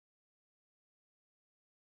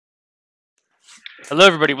Hello,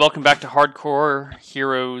 everybody. Welcome back to Hardcore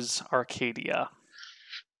Heroes Arcadia.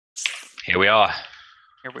 Here we are.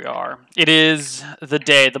 Here we are. It is the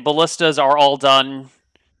day. The ballistas are all done.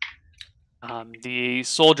 The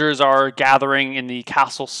soldiers are gathering in the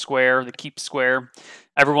castle square, the keep square.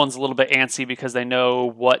 Everyone's a little bit antsy because they know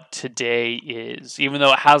what today is. Even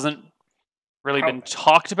though it hasn't really been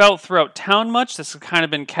talked about throughout town much, this has kind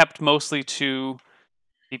of been kept mostly to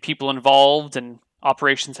the people involved, and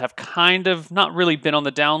operations have kind of not really been on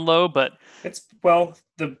the down low, but it's been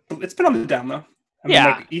on the down low. I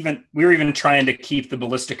mean, like, we were even trying to keep the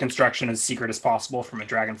ballistic construction as secret as possible from a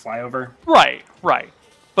dragon flyover. Right.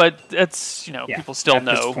 But it's, people still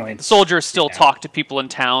know. The soldiers still talk to people in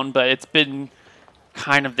town, but it's been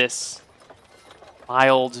kind of this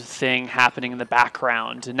mild thing happening in the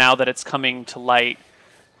background. And now that it's coming to light,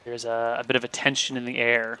 there's a bit of a tension in the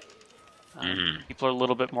air. People are a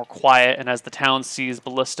little bit more quiet, and as the town sees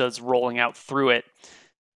ballistas rolling out through it,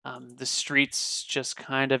 the streets just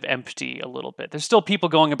kind of empty a little bit. There's still people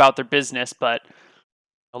going about their business, but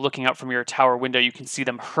looking out from your tower window, you can see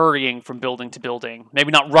them hurrying from building to building.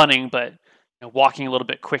 Maybe not running, but walking a little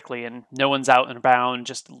bit quickly, and no one's out and about,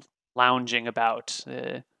 just lounging about.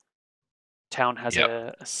 The town has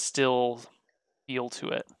a still feel to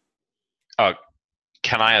it. Oh,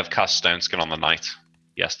 can I have cast Stone Skin on the knight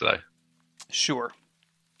yesterday? Sure.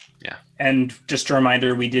 Yeah. And just a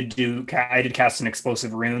reminder, I did cast an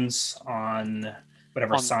explosive runes on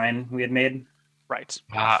whatever sign we had made. Right.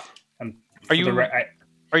 Hold on.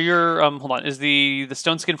 Is the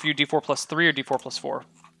stone skin for you D4 plus 3 or D4 plus 4?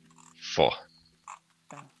 4.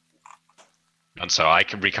 Okay. And so I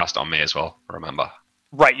can recast it on me as well, remember.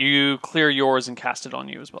 Right, you clear yours and cast it on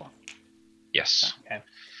you as well. Yes. Okay.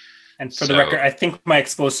 And for the record, I think my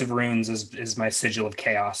explosive runes is my Sigil of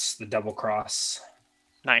Chaos, the double cross.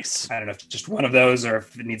 Nice. I don't know if it's just one of those or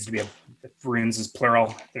if it needs to be if runes is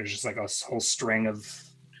plural. There's just like a whole string of...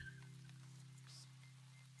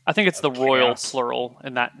 I think it's the royal chaos. Plural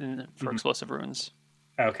for explosive runes.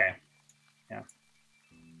 Okay. Yeah.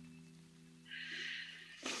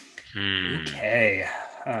 Okay.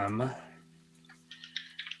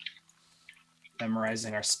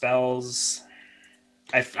 Memorizing our spells.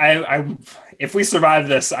 If we survive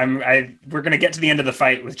this, we're gonna get to the end of the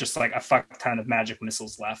fight with just like a fuck ton of magic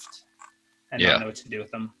missiles left, and not know what to do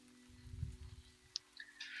with them.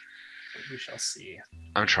 But we shall see.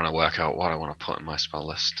 I'm trying to work out what I want to put in my spell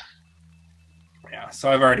list. Yeah,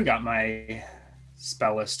 so I've already got my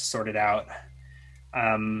spell list sorted out.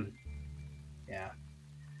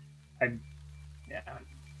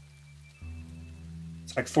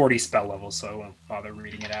 It's like 40 spell levels, so I won't bother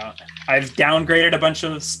reading it out. I've downgraded a bunch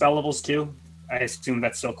of spell levels too. I assume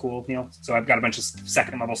that's still cool, Neal. So I've got a bunch of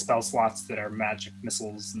second level spell slots that are magic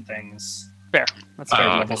missiles and things. Fair. That's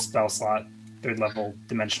third level spell slot, third level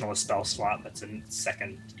dimensional spell slot that's in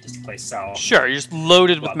second displaced cell. Sure, you're just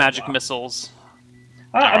loaded with magic missiles.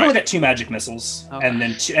 I've only got 2 magic missiles, and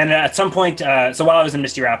then and at some point, so while I was in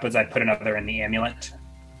Misty Rapids, I put another in the amulet.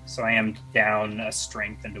 So I am down a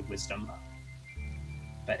strength and a wisdom.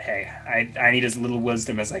 But hey, I need as little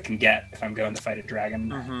wisdom as I can get if I'm going to fight a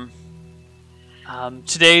dragon.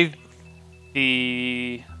 Today,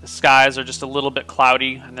 the skies are just a little bit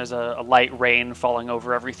cloudy, and there's a light rain falling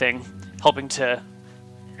over everything, helping to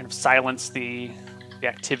kind of silence the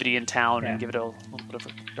activity in town and give it a little bit of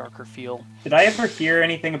a darker feel. Did I ever hear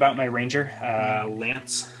anything about my ranger,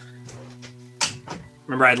 Lance?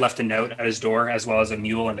 Remember, I'd left a note at his door, as well as a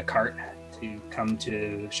mule and a cart to come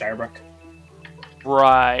to Shirebrook.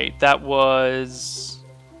 Right, that was...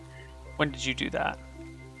 When did you do that?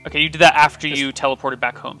 Okay, you did that after you teleported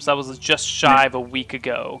back home, so that was just shy of a week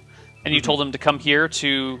ago. And you told him to come here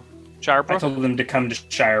to Shirebrook? I told him to come to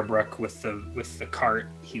Shirebrook with the cart.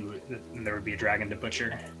 And there would be a dragon to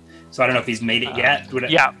butcher. So I don't know if he's made it yet.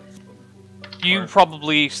 You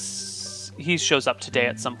probably... He shows up today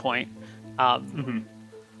at some point.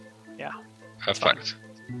 Yeah. Perfect.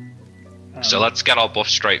 So let's get our buff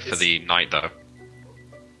straight for the knight, though.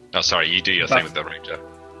 Oh, sorry, you do your thing with the ranger.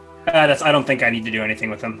 I don't think I need to do anything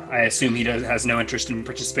with him. I assume he has no interest in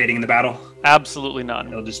participating in the battle. Absolutely none.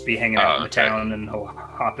 He'll just be hanging out in the town, and he'll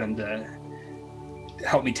hop in to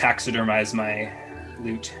help me taxidermize my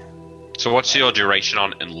loot. So what's your duration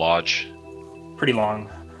on Enlarge? Pretty long.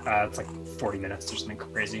 It's like 40 minutes or something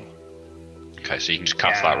crazy. Okay, so you can just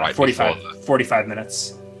cast that right 45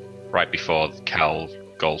 minutes. Right before Cal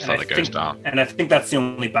Goldfeather goes down. And I think that's the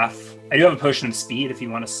only buff. I do have a potion of speed if you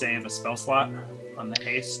want to save a spell slot on the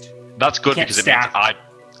haste. That's good because it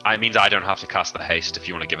means I don't have to cast the haste if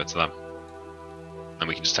you want to give it to them. And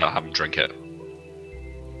we can just have them drink it.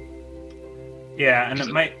 Yeah, and it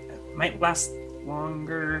might last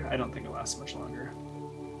longer. I don't think it lasts much longer.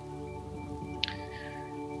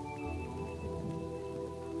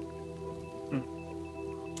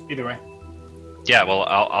 Either way. Yeah, well,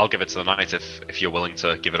 I'll give it to the knight if you're willing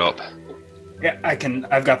to give it up. Yeah, I can.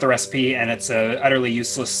 I've got the recipe, and it's a utterly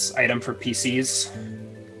useless item for PCs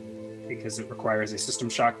because it requires a system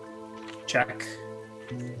shock check.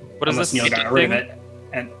 What is this? Neal got rid of it.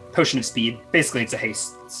 And potion of speed. Basically, it's a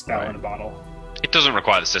haste spell in a bottle. It doesn't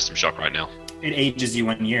require the system shock right now. It ages you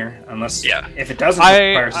 1 year, unless if it doesn't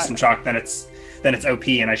require system shock, then it's OP,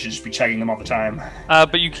 and I should just be chugging them all the time.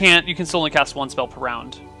 But you can't. You can still only cast 1 spell per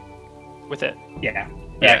round with it. Yeah,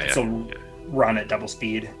 I can still run at double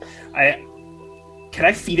speed. Can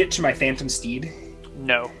I feed it to my Phantom Steed?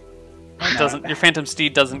 No. It doesn't. Your Phantom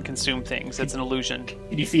Steed doesn't consume things. It's an illusion.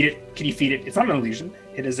 Can you feed it? It's not an illusion.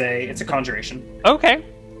 It's a conjuration. Okay.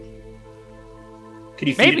 Could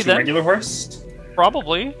you feed it to a regular horse?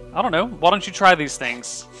 Probably. I don't know. Why don't you try these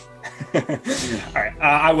things? All right.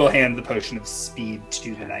 I will hand the potion of speed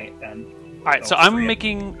to the knight then. All right. So I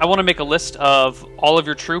want to make a list of all of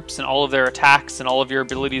your troops and all of their attacks and all of your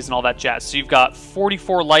abilities and all that jazz. So you've got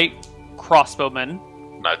 44 light crossbowmen.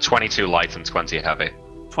 No, 22 light and 20 heavy.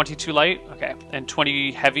 22 light, okay, and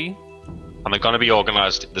 20 heavy. And they're going to be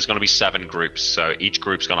organized. There's going to be 7 groups, so each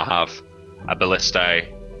group's going to have a ballista,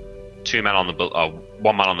 1 man on the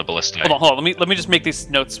ballista. Hold on. Let me just make these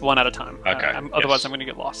notes one at a time. Okay. Otherwise, I'm going to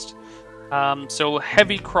get lost. So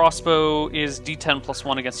heavy crossbow is D10 plus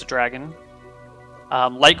 1 against a dragon.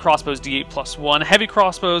 Light crossbows D8 plus 1. Heavy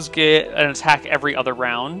crossbows get an attack every other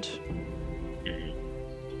round.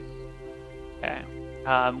 Okay.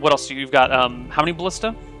 What else do you've got? How many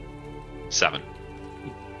ballista? 7.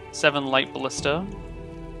 7 light ballista.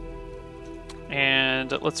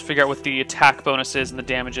 And let's figure out what the attack bonus is and the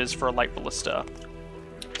damage is for a light ballista.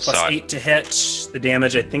 Plus 8 to hit. The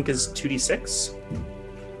damage, I think, is 2d6.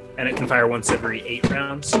 And it can fire once every 8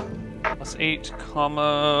 rounds. Plus 8,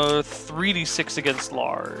 3d6 against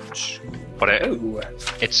large. But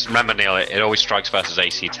it's remember, Neal, it always strikes versus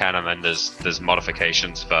AC 10, and then there's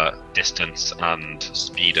modifications for distance and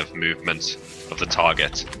speed of movement of the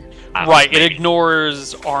target. And right, it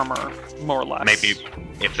ignores armor, more or less. Maybe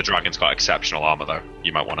if the dragon's got exceptional armor, though,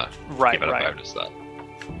 you might want to give it a bonus there.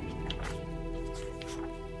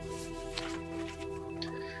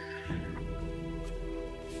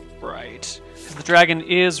 Right. The dragon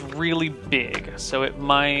is really big, so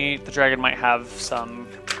the dragon might have some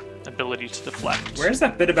ability to deflect. Where's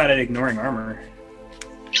that bit about it ignoring armor?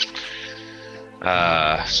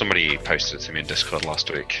 Somebody posted it to me in Discord last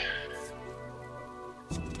week.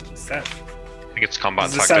 What's that? I think it's combat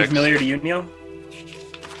tactics. Does this sound familiar to you, Neal?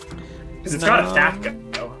 Because it's got a attack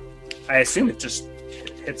go. I assume it just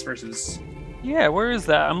hits versus... Yeah, where is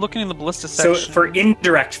that? I'm looking in the ballista section. So for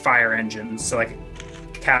indirect fire engines, so like a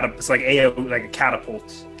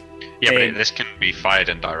catapult. Yeah, but this can be fired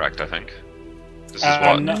indirect, I think. This is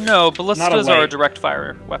what. No, ballistas are a direct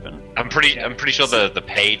fire weapon. I'm pretty sure the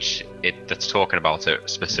page that's talking about it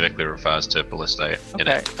specifically refers to ballista.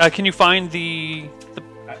 Okay. Can you find the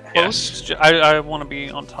post? Yes. I want to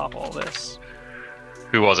be on top of all this.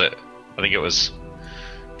 Who was it? I think it was.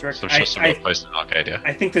 Somebody posted in Arcadia.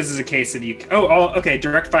 I think this is a case of okay.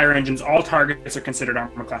 Direct fire engines. All targets are considered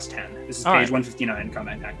armor class 10. This is page 159,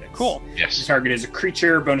 combat tactics. Cool. Yes. The target is a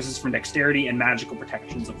creature. Bonuses from dexterity and magical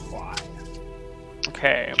protections apply.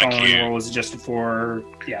 Okay. Following roll is adjusted for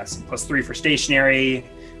plus 3 for stationary,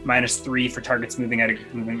 minus 3 for targets moving at a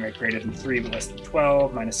moving rate greater than 3 but less than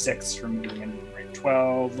 12, minus 6 for moving at a moving rate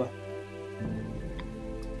 12.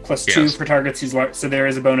 Plus 2 for targets whose large. So there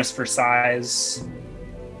is a bonus for size.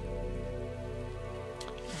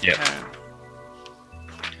 Yep.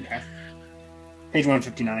 Okay. Page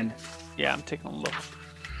 159. Yeah, I'm taking a look.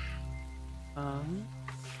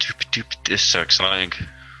 This is so exciting.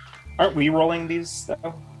 Aren't we rolling these,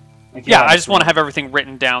 though? I just want to have everything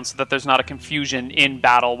written down so that there's not a confusion in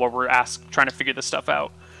battle where we're trying to figure this stuff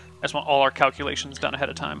out. I just want all our calculations done ahead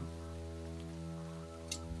of time.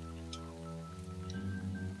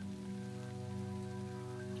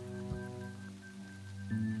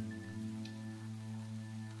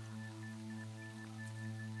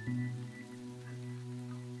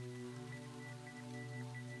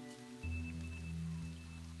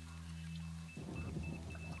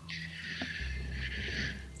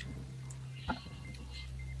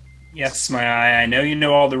 Yes, my eye. I know you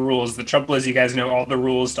know all the rules. The trouble is you guys know all the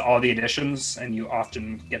rules to all the editions, and you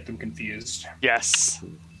often get them confused. Yes.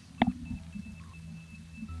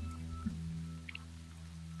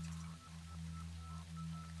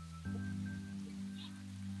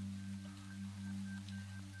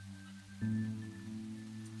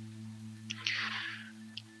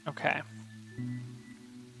 Okay.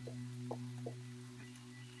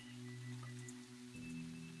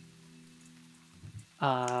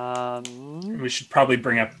 We should probably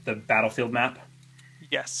bring up the battlefield map.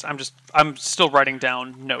 Yes, I'm still writing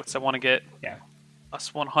down notes. I want to get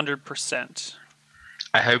us 100%.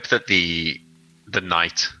 I hope that the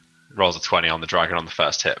knight rolls a 20 on the dragon on the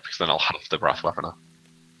first hit, because then I'll have the breath weapon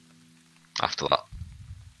after that.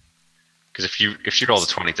 Because if she rolls a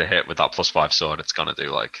 20 to hit with that +5 sword, it's gonna do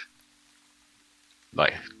like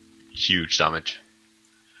huge damage.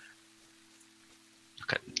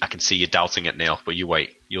 Okay, I can see you doubting it, Neal, but you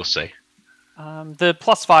wait, you'll see. The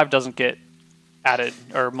 +5 doesn't get added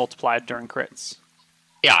or multiplied during crits.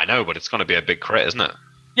 Yeah, I know, but it's gonna be a big crit, isn't it?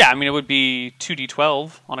 Yeah, I mean it would be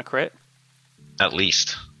 2d12 on a crit. At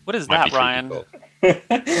least. What is that, Ryan?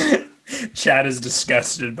 Chad is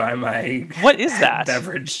disgusted by my what is that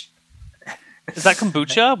beverage. Is that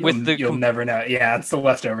kombucha with the? You'll never know. Yeah, it's the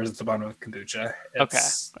leftovers at the bottom of kombucha.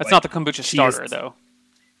 It's not the kombucha starter though.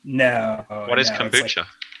 No. What is kombucha?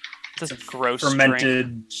 It's a gross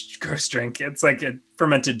fermented gross drink. It's like a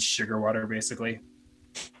fermented sugar water, basically.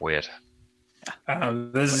 Weird.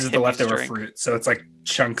 This is the leftover fruit, so it's like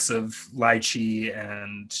chunks of lychee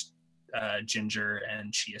and ginger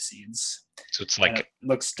and chia seeds. So it's like it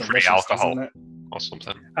looks delicious, alcohol doesn't it? or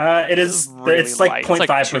something. It is. Really it's like light.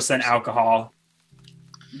 0.5% alcohol.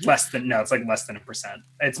 It's less than 1%.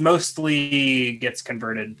 It's mostly gets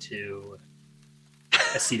converted to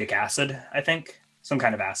acetic acid, I think, some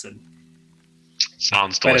kind of acid.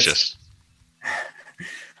 Sounds delicious.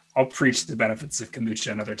 I'll preach the benefits of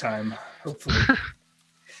kombucha another time, hopefully.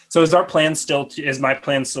 So is my plan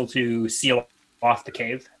still to seal off the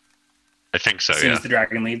cave? I think so, as soon as the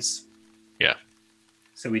dragon leaves? Yeah.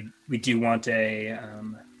 So we do want a...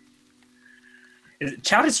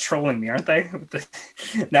 Chat is trolling me, aren't they?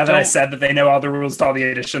 Now that I said that they know all the rules to all the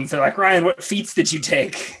editions, they're like, Ryan, what feats did you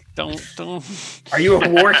take? Don't. Are you a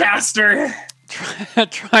warcaster?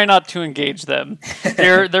 Try not to engage them.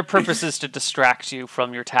 Their purpose is to distract you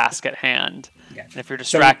from your task at hand. Yeah. And if you're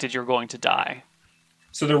distracted, you're going to die.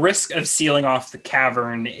 So the risk of sealing off the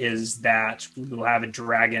cavern is that we will have a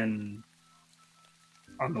dragon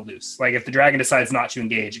on the loose. Like if the dragon decides not to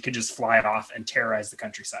engage, it could just fly off and terrorize the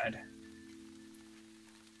countryside.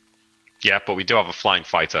 Yeah, but we do have a flying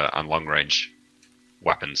fighter and long range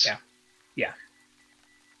weapons. Yeah.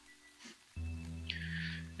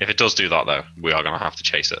 If it does do that, though, we are going to have to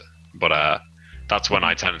chase it. But that's when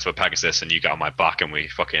I turn into a Pegasus and you get on my back and we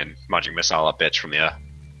fucking magic missile that bitch from the air.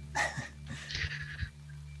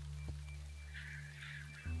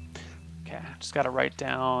 Okay, just got to write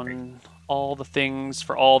down all the things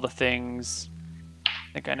for all the things.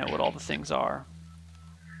 I think I know what all the things are.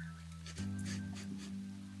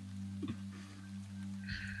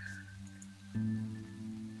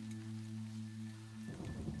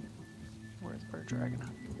 Where's Bird Dragon?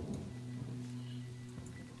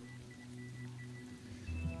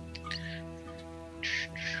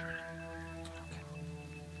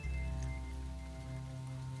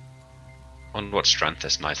 On what strength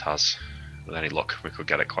this knight has. With any luck, we could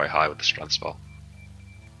get it quite high with the strength spell.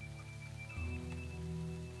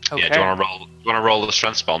 Okay. Yeah, do you want to roll the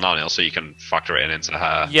strength spell now, Neal, so you can factor it into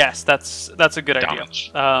her? Yes, that's a good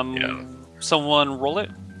damage. idea. Someone roll it.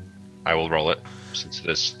 I will roll it, since it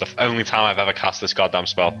is the only time I've ever cast this goddamn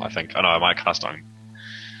spell. I think. I know I might cast on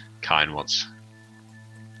Kine once.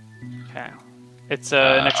 Okay, it's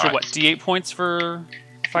an extra right. What? D8 points for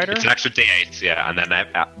fighter? It's an extra D8, yeah, and then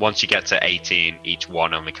once you get to 18, each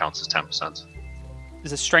one only counts as 10%.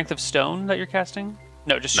 Is it Strength of Stone that you're casting?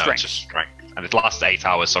 No, just Strength. No, it's just Strength. And it lasts 8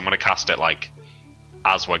 hours, so I'm going to cast it, like,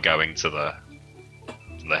 as we're going to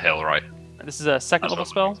the hill, right? This is a second level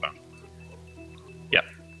spell? Yep.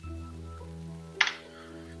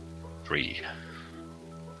 3.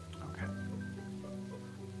 Okay.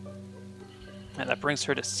 And that brings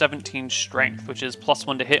her to 17 Strength, which is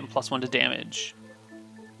 +1 to hit and +1 to damage.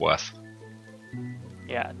 Worth.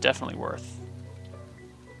 Yeah, definitely worth.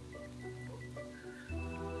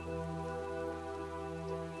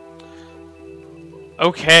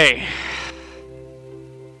 Okay.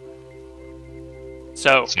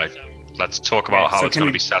 So let's talk about how it's going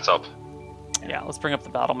to be set up. Yeah, let's bring up the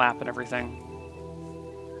battle map and everything.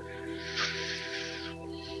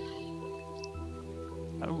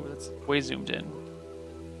 Oh, that's way zoomed in.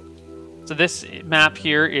 So this map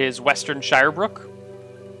here is Western Shirebrook.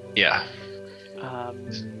 Yeah.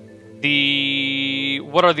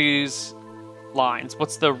 What are these lines?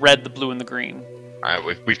 What's the red, the blue, and the green?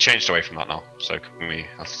 We've changed away from that now, so can we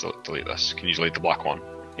have to delete this? Can you delete the black one?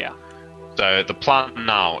 Yeah. So the plan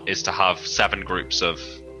now is to have 7 groups of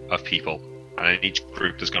people and in each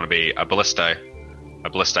group there's going to be a ballista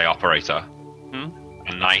operator,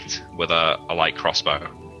 a knight with a light crossbow,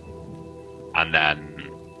 and then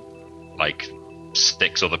like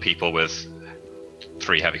 6 other people with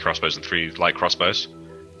 3 heavy crossbows and 3 light crossbows.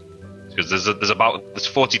 Because there's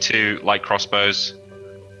 42 light crossbows,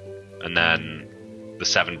 and then the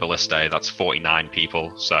 7 ballistae. That's 49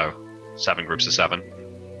 people. So 7 groups of 7.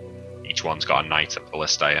 Each one's got a knight, a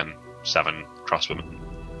ballistae, and 7 crossbowmen.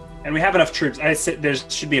 And we have enough troops. There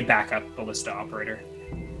should be a backup ballista operator.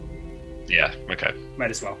 Yeah. Okay.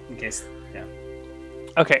 Might as well, in case. Yeah.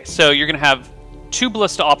 Okay, so you're gonna have 2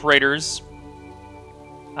 ballista operators,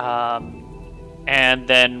 and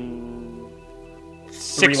then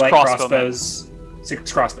 3 6 light crossbows,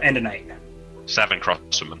 6 crossbow, and a knight. 7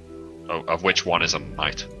 crossbowmen, of which 1 is a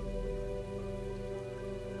knight.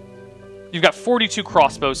 You've got 42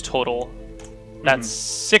 crossbows total. That's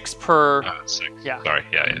 6 per. 6. Yeah. Sorry.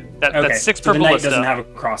 Yeah. That's 6 per the ballista. Knight doesn't have a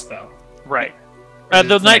crossbow. Right. Or The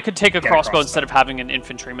does knight could take a get crossbow instead of having an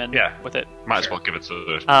infantryman with it. Might as well give it to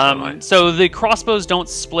the knight. So the crossbows don't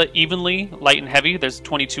split evenly, light and heavy. There's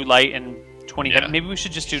 22 light and 20 heavy. Maybe we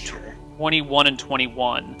should just do 21 and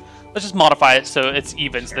 21. Let's just modify it so it's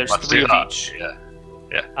even. So there's 3 of each. Yeah.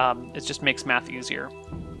 It just makes math easier.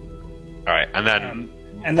 All right, and then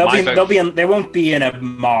and they won't be in a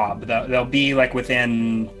mob. They'll be like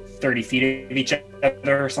within 30 feet of each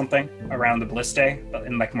other or something around the ballistae, but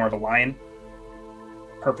in like more of a line,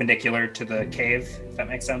 perpendicular to the cave. If that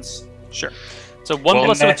makes sense. Sure. So 1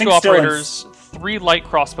 ballista with 2 operators, 3 light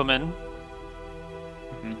crossbowmen,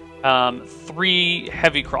 3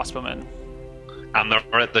 heavy crossbowmen. And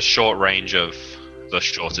they're at the short range of the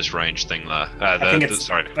shortest range thing there. I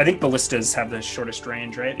think ballistas have the shortest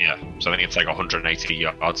range, right? Yeah. So I think it's like 180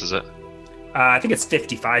 yards, is it? I think it's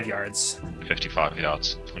 55 yards. 55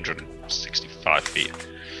 yards, 165 feet.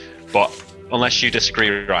 But unless you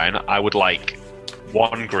disagree, Ryan, I would like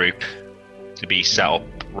 1 group to be set up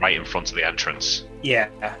right in front of the entrance. Yeah.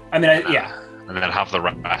 I mean, yeah. And then have the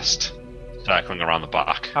rest circling around the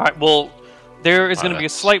back. All right. Well, there is going to be a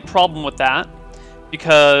slight problem with that.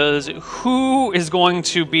 Because who is going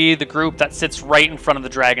to be the group that sits right in front of the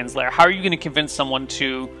dragon's lair? How are you going to convince someone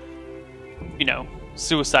to,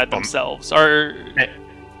 suicide themselves? Or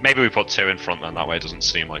maybe we put 2 in front, then that way it doesn't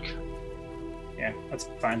seem like. Yeah, that's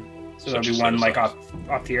fine. So there'll be 1 like off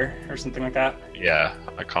here or something like that. Yeah,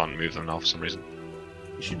 I can't move them now for some reason.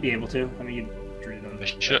 You should be able to. I mean, you drew them.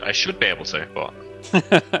 I should be able to, but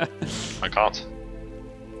I can't.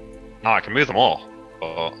 No, I can move them all,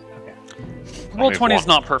 but. Roll 20 is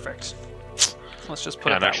not perfect. Let's just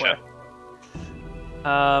put it that way.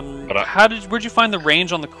 Where'd you find the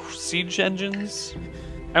range on the siege engines?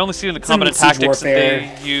 I only see in the combat tactics that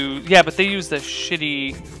they use. Yeah, but they use the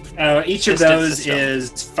shitty. Each of those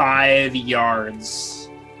is 5 yards,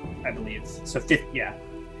 I believe. So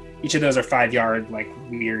each of those are 5-yard like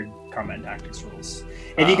weird combat tactics rules.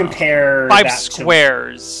 If you compare 5 that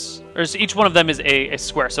squares, or each one of them is a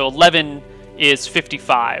square. So 11 is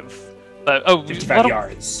 55. 55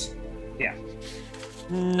 yards. Yeah.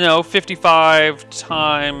 No, 55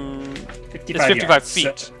 times... 55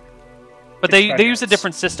 feet. So, but they use a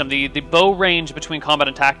different system. The bow range between Combat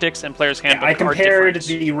and Tactics and Player's Handbook I compared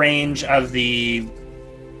the range of the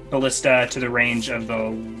ballista to the range of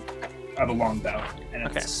the longbow.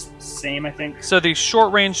 And it's the same, I think. So the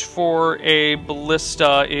short range for a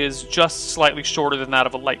ballista is just slightly shorter than that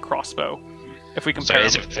of a light crossbow. If we compare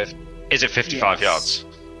is it 55 yards?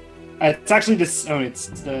 It's actually this. Oh,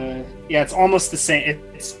 it's almost the same.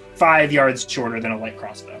 It's 5 yards shorter than a light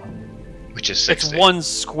crossbow. Which is 60. It's 1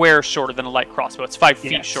 square shorter than a light crossbow. It's 5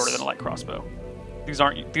 feet shorter than a light crossbow. These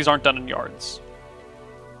aren't done in yards.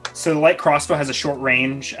 So the light crossbow has a short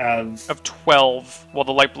range of 12, while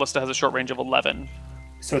the light ballista has a short range of 11.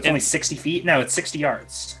 So it's only 60 feet. No, it's 60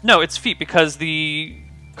 yards. No, it's feet because the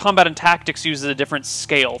Combat and Tactics uses a different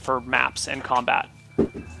scale for maps and combat.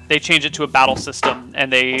 They change it to a battle system,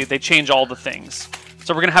 and they change all the things.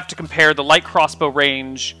 So we're going to have to compare the light crossbow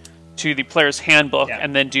range to the Player's Handbook,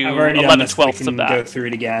 and then do 11/12 of that. Go through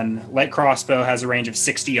it again. Light crossbow has a range of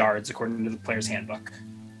 60 yards, according to the Player's Handbook.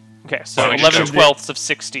 Okay, so 11/12 of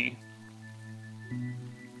 60.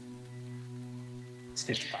 It's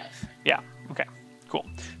 55. Yeah, okay, cool.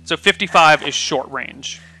 So 55 is short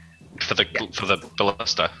range. For the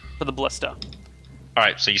ballista? For the ballista.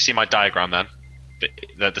 Alright, so you see my diagram then?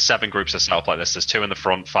 The 7 groups are set up like this. There's 2 in the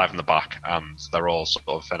front, 5 in the back, and they're all sort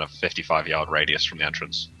of in a 55-yard radius from the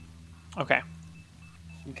entrance. Okay.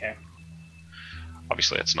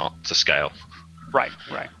 Obviously, it's not to scale. Right.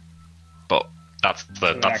 But that's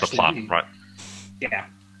the plan, right? Yeah.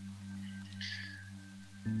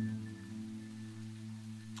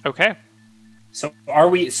 Okay. So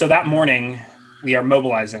so that morning, we are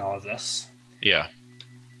mobilizing all of this. Yeah.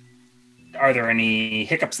 Are there any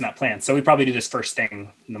hiccups in that plan? So we probably do this first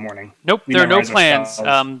thing in the morning. Nope, there are no plans.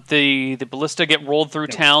 The ballista get rolled through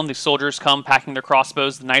town. The soldiers come packing their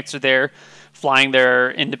crossbows. The knights are there, flying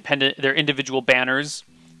their individual banners.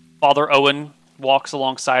 Father Owen walks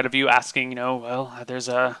alongside of you, asking, well, there's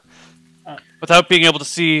a. Without being able to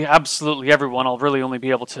see absolutely everyone, I'll really only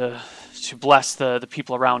be able to bless the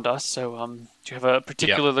people around us. So, do you have a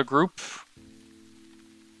particular group?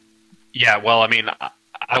 Yeah. Well, I mean,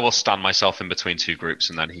 I will stand myself in between two groups,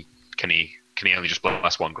 and then can he only just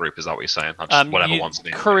bless one group? Is that what you're saying? Whatever one's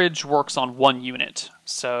needed. Courage works on one unit.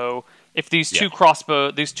 So if these two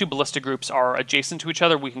ballista groups are adjacent to each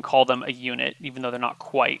other, we can call them a unit, even though they're not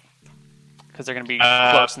quite, because they're going to be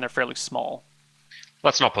close and they're fairly small.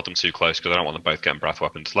 Let's not put them too close because I don't want them both getting breath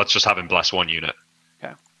weapons. Let's just have him bless one unit.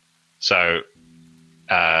 Okay. So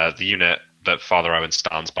the unit that Father Owen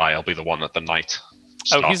stands by, I'll be the one that the knight.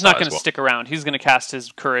 Oh, he's not going to stick around. He's going to cast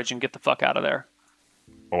his courage and get the fuck out of there.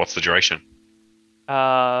 Well, what's the duration?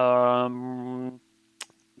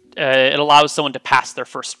 It allows someone to pass their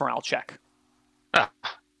first morale check. Ah,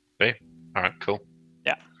 okay. All right, cool.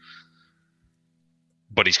 Yeah.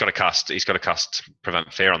 But he's got to cast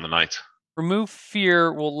Prevent Fear on the knight. Remove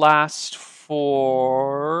Fear will last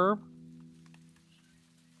for...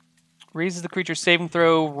 Raises the creature's saving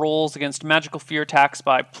throw rolls against magical fear attacks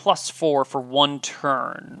by +4 for 1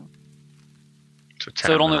 turn.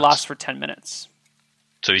 So it only lasts for 10 minutes.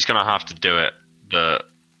 So he's going to have to do it.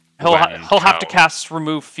 He'll have to cast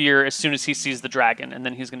Remove Fear as soon as he sees the dragon, and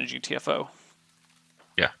then he's going to GTFO.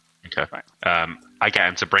 Yeah, okay. Right. I get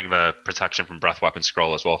him to bring the protection from breath weapon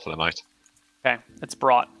scroll as well for the knight. Okay, it's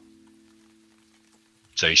brought.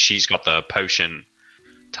 So she's got the potion,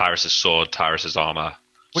 Tyrus's sword, Tyrus's armor.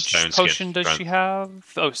 Which potion does she have?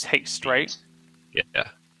 Oh, it's haste, right? Yeah.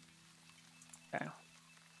 Okay.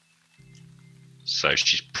 So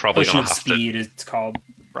she's probably going to have speed, it's called.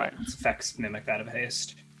 Right. Its effects mimic that of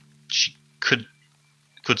haste. She could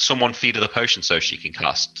someone feed her the potion so she can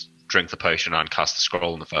drink the potion and cast the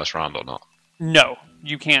scroll in the first round or not? No,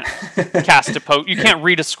 you can't cast a you can't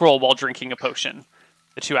read a scroll while drinking a potion.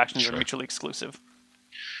 The two actions are mutually exclusive.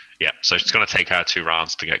 Yeah, so it's going to take her 2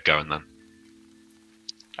 rounds to get going then.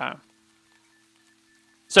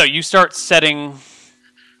 So you start setting...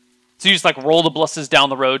 So you just roll the ballistas down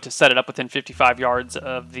the road to set it up within 55 yards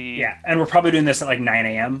of the... Yeah, and we're probably doing this at 9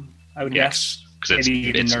 a.m., I would guess. Maybe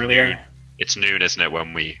even earlier. Noon. It's noon, isn't it,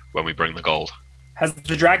 when we bring the gold? Has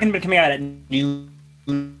the dragon been coming out at noon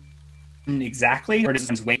exactly? Or does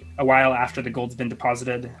it wait a while after the gold's been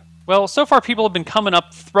deposited? Well, so far people have been coming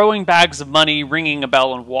up, throwing bags of money, ringing a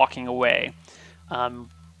bell, and walking away.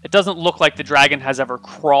 It doesn't look like the dragon has ever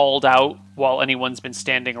crawled out while anyone's been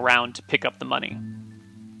standing around to pick up the money.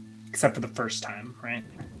 Except for the first time, right?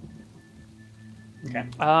 Okay.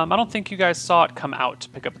 I don't think you guys saw it come out to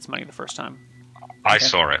pick up its money the first time. I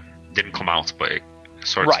saw it. Didn't come out, but I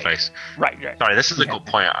saw its face. Right. Sorry, this is a good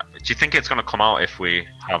point. Do you think it's going to come out if we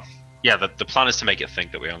have... Yeah, the plan is to make it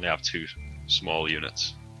think that we only have 2 small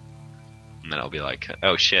units. And then it'll be like,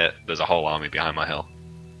 oh shit, there's a whole army behind my hill.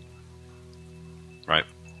 Right?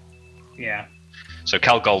 Yeah. So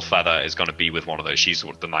Kel Goldfeather is going to be with one of those. She's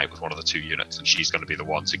the knight with one of the 2 units, and she's going to be the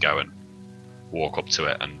one to go and walk up to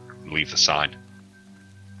it and leave the sign.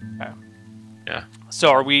 Okay. Yeah. So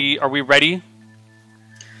are we ready?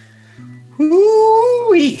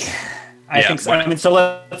 Ooh-wee. I think so. I mean, so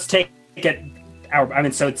let's take it.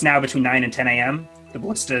 So it's now between 9 and 10 a.m. The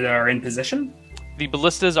ballistas are in position. The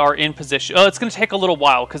ballistas are in position. Oh, it's going to take a little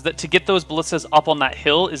while because to get those ballistas up on that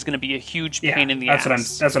hill is going to be a huge pain in the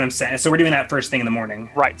ass. That's what I'm saying. So we're doing that first thing in the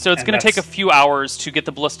morning. Right. So it's going to take a few hours to get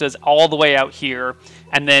the ballistas all the way out here,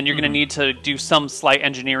 and then you're going to need to do some slight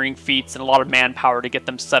engineering feats and a lot of manpower to get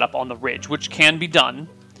them set up on the ridge, which can be done.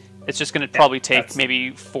 It's just going to probably take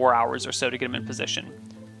maybe 4 hours or so to get them in position.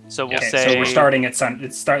 So we'll say... So we're starting at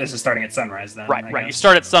This is starting at sunrise then. Right. You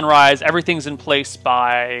start at sunrise. Everything's in place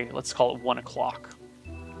by, let's call it 1 o'clock.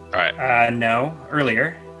 All right. No,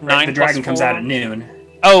 earlier. 9 the dragon comes out at noon.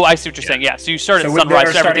 Oh, I see what you're saying. Yeah, so you start at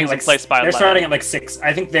sunrise, so everything's in place by 11. They're starting at 6.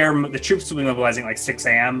 I think the troops will be mobilizing at 6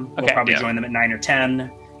 a.m. We'll probably join them at 9 or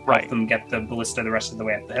 10. Help them get the ballista the rest of the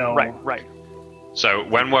way up the hill. Right. So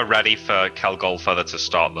when we're ready for Kel Goldfeather to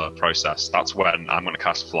start the process, that's when I'm going to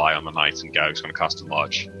cast Fly on the knight and Gog's going to cast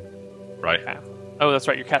Enlarge. Right? Okay. Oh, that's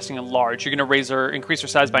right. You're casting Enlarge. You're going to increase her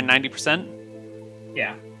size by 90%?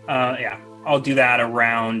 Yeah. Yeah. I'll do that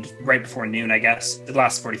around right before noon, I guess. It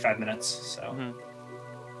lasts 45 minutes, so...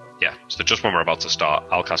 Yeah, so just when we're about to start,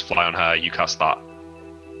 I'll cast Fly on her, you cast that.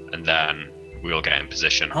 And then we will get in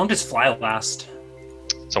position. How long does fly last?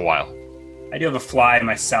 It's a while. I do have a fly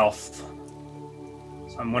myself,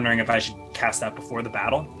 so I'm wondering if I should cast that before the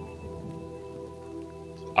battle.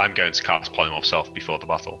 I'm going to cast Polymorph Self before the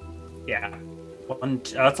battle. Yeah.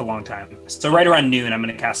 That's a long time. So right around noon, I'm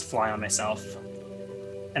going to cast Fly on myself.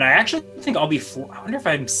 And I actually think I'll be... I wonder if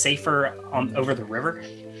I'm safer over the river.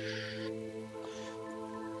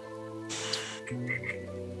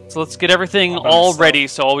 So let's get everything all ready,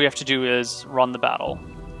 so all we have to do is run the battle.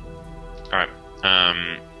 Alright.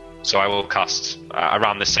 So I will cast...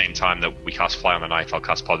 around the same time that we cast Fly on the Knight, I'll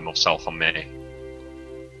cast Polymorph Self on me.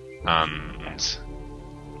 And...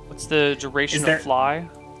 What's the duration of Fly?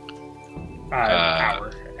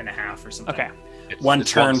 Hour and a half or something. Okay. One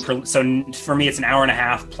turn per... So for me, it's an hour and a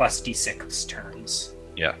half plus d6 turns.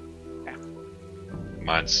 Yeah. Okay.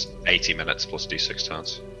 Mine's 80 minutes plus d6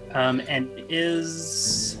 turns. And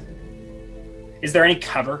is there any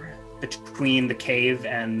cover between the cave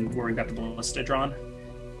and where we've got the ballista drawn?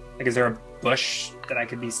 Like, is there a bush that I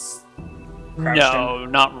could be crouched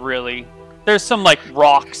in? Not really. There's some, like,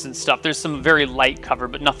 rocks and stuff. There's some very light cover,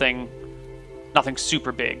 but nothing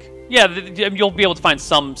super big. Yeah, you'll be able to find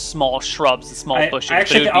some small shrubs and small bushes.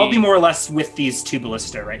 Actually, I'll be more or less with these two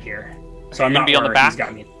ballista right here. So I'm not be on the back. He's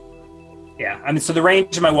got me. Yeah, I mean, so the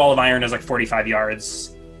range of my wall of iron is like 45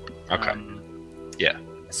 yards. Okay. Yeah.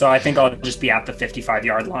 So I think I'll just be at the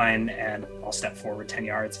 55-yard line, and I'll step forward 10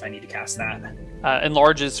 yards if I need to cast that.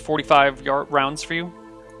 Enlarge is 45 rounds for you?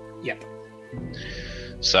 Yep.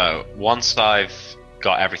 So once I've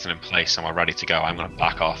got everything in place and we're ready to go, I'm going to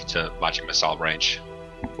back off to magic missile range,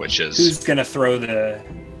 which is... Who's going to throw the...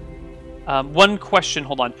 one question,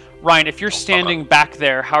 hold on. Ryan, if you're standing back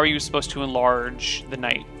there, how are you supposed to enlarge the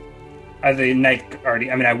knight? The knight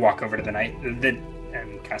already... I mean, I walk over to the knight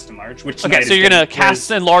and cast enlarge. Okay, so you're going to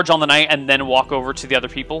cast enlarge on the knight and then walk over to the other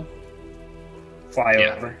people? Fly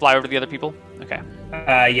over. Fly over to the other people? Okay.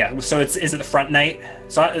 Yeah, so is it the front knight?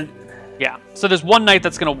 So yeah, so there's one knight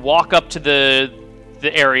that's going to walk up to the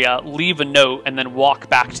area, leave a note, and then walk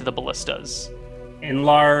back to the ballistas.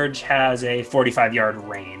 Enlarge has a 45-yard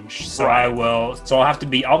range, so right.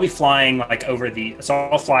 I'll be flying like over the... So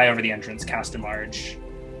I'll fly over the entrance, cast enlarge.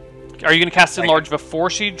 Are you going to cast enlarge before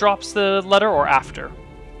she drops the letter or after?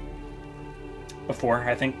 Before,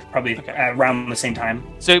 I think. Probably around the same time.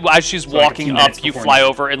 So as she's walking up, you fly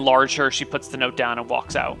over, enlarge her, she puts the note down and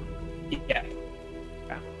walks out. Yeah.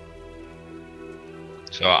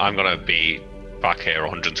 So I'm going to be back here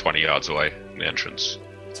 120 yards away from the entrance.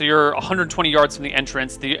 So you're 120 yards from the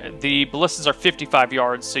entrance. The ballistas are 55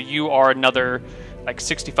 yards, so you are another like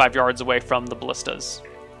 65 yards away from the ballistas.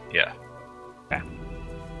 Yeah. Okay.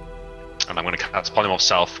 And I'm going to cast Polymorph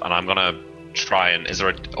Self, and I'm going to try and...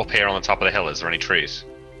 up here on the top of the hill, is there any trees?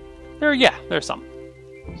 There's some.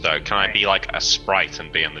 So can I be like a sprite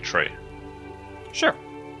and be in the tree? Sure.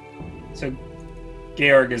 So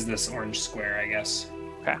Georg is this orange square, I guess.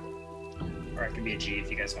 Okay. Or it could be a G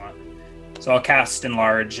if you guys want. So I'll cast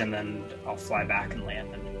enlarge, and then I'll fly back and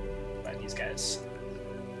land by these guys.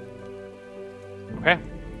 Okay.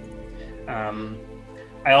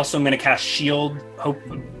 I also am going to cast shield.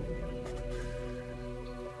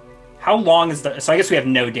 How long is the... So I guess we have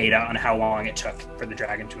no data on how long it took for the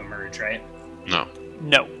dragon to emerge, right?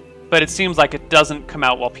 No. But it seems like it doesn't come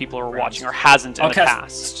out while people are watching, or hasn't in the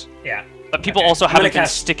past. Yeah. But people also haven't been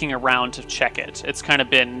sticking around to check it. It's kind of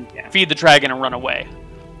been feed the dragon and run away.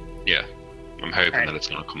 Yeah. I'm hoping that it's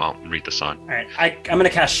going to come out and read the sign. Alright, I'm going to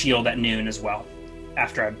cast shield at noon as well,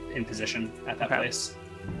 after I'm in position at that place.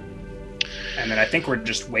 And then I think we're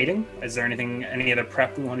just waiting. Is there any other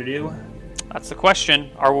prep we want to do? That's the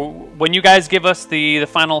question. When you guys give us the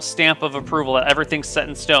final stamp of approval that everything's set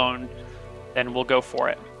in stone, then we'll go for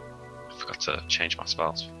it. I forgot to change my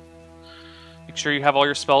spells. Make sure you have all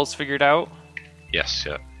your spells figured out. Yes,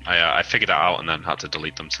 yeah. I figured it out and then had to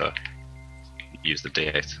delete them to use the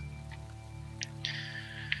D8.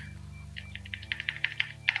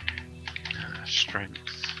 Strength.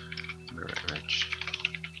 Mirror image.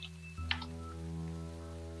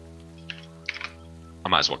 I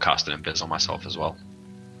might as well cast an Invis on myself as well.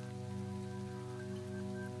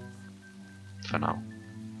 For now.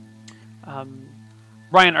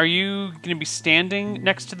 Ryan, are you going to be standing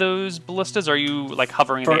next to those ballistas, or are you like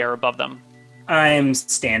hovering in the air above them? I'm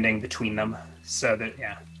standing between them, so that,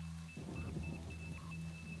 yeah.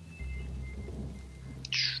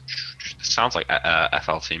 It sounds like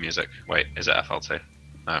FLT music. Wait, is it FLT?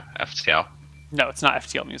 No, FTL. No, it's not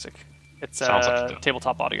FTL music. It's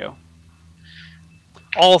tabletop audio.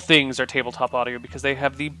 All things are tabletop audio because they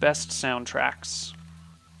have the best soundtracks.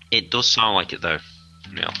 It does sound like it though,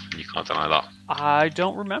 Neal. You can't deny that. I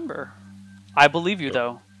don't remember. I believe you,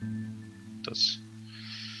 though. Does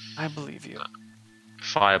I believe you.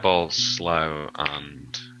 Fireball, slow,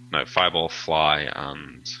 and no Fireball, fly,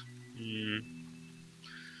 and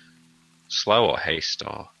slow or haste,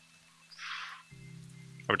 or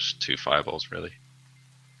just 2 fireballs really.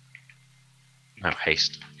 No,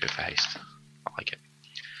 haste. Go for haste. I like it.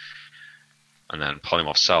 And then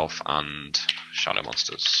Polymorph Self and Shadow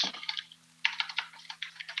Monsters.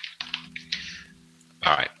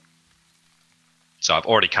 Alright. So I've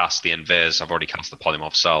already cast the Invis, I've already cast the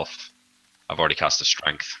Polymorph Self, I've already cast the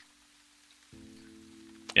Strength.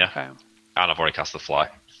 Yeah. Okay. And I've already cast the Fly.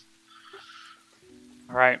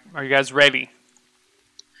 Alright, are you guys ready?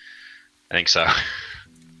 I think so.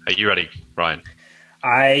 Are you ready, Ryan?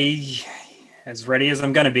 As ready as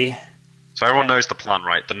I'm gonna be. So everyone knows the plan,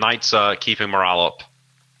 right? The knights are keeping morale up.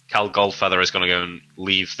 Cal Goldfeather is going to go and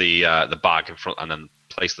leave the bag in front, and then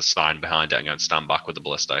place the sign behind it, and go and stand back with the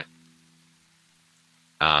ballista.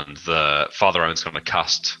 And the Father Owen's going to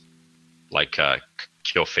cast like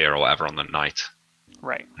Cure Fear or whatever on the knight.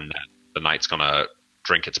 Right. And then the knight's going to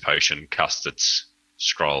drink its potion, cast its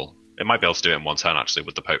scroll. It might be able to do it in one turn actually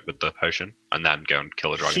with the potion, and then go and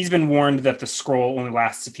kill the dragon. She's been warned that the scroll only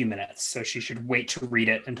lasts a few minutes, so she should wait to read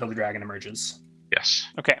it until the dragon emerges. Yes.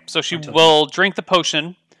 Okay, so she will drink the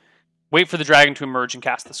potion, wait for the dragon to emerge, and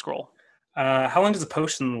cast the scroll. How long does the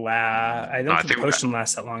potion last? I don't think the potion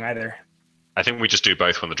lasts that long either. I think we just do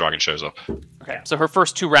both when the dragon shows up. Okay, so her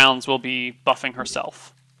first 2 rounds will be buffing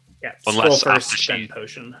herself. Yeah, scroll first, then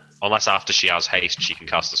potion. Unless after she has haste, she can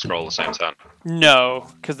cast the scroll the same turn. No,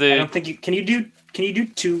 because I don't think you can. You do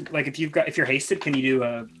 2? Like if you're hasted, can you do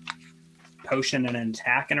a potion and an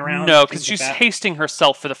attack in a round? No, because she's hasting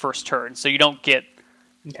herself for the first turn, so you don't get.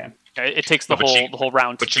 Okay. It takes the whole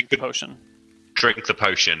round to drink the potion. Drink the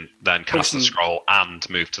potion, then cast the scroll, and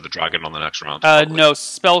move to the dragon on the next round. No,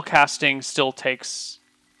 spell casting still takes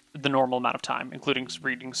the normal amount of time, including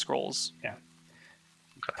reading scrolls. Yeah.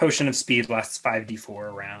 Okay. Potion of Speed lasts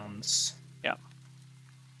 5d4 rounds. Yeah.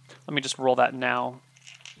 Let me just roll that now.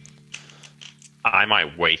 I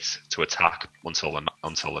might wait to attack until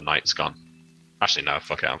the knight's gone. Actually, no,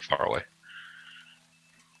 fuck it, I'm far away.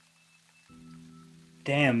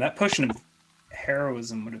 Damn, that potion of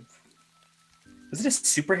heroism would have... Was it a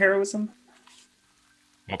super heroism?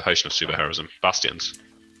 What potion of super heroism? Bastions?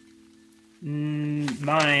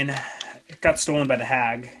 Mine. It got stolen by the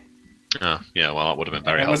hag. Oh, yeah, well, that would have been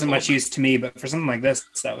very helpful. It wasn't much use to me, but for something like this,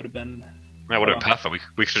 that would have been... Yeah, it would have been perfect.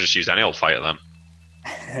 We could have just used any old fighter then.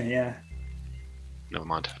 Yeah. Never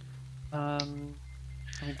mind. Let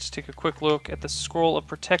me just take a quick look at the Scroll of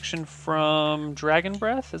Protection from Dragon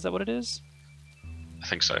Breath. Is that what it is? I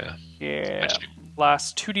think so, yeah. Yeah.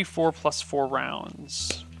 Last 2d4 plus 4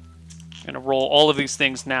 rounds. I'm going to roll all of these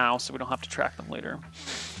things now so we don't have to track them later.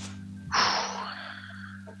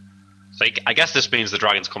 So I guess this means the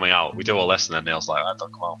dragon's coming out. We do all this and then Neal's like,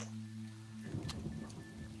 don't come out.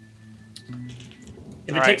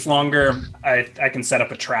 If it takes longer, I can set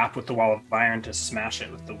up a trap with the wall of iron to smash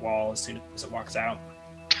it with the wall as soon as it walks out.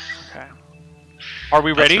 Okay. Are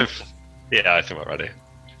we ready? Yeah, I think we're ready.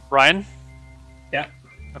 Ryan? Yeah.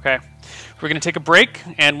 Okay. We're going to take a break,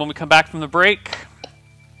 and when we come back from the break,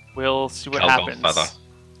 we'll see what happens.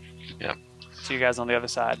 Yeah. See you guys on the other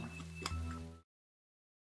side.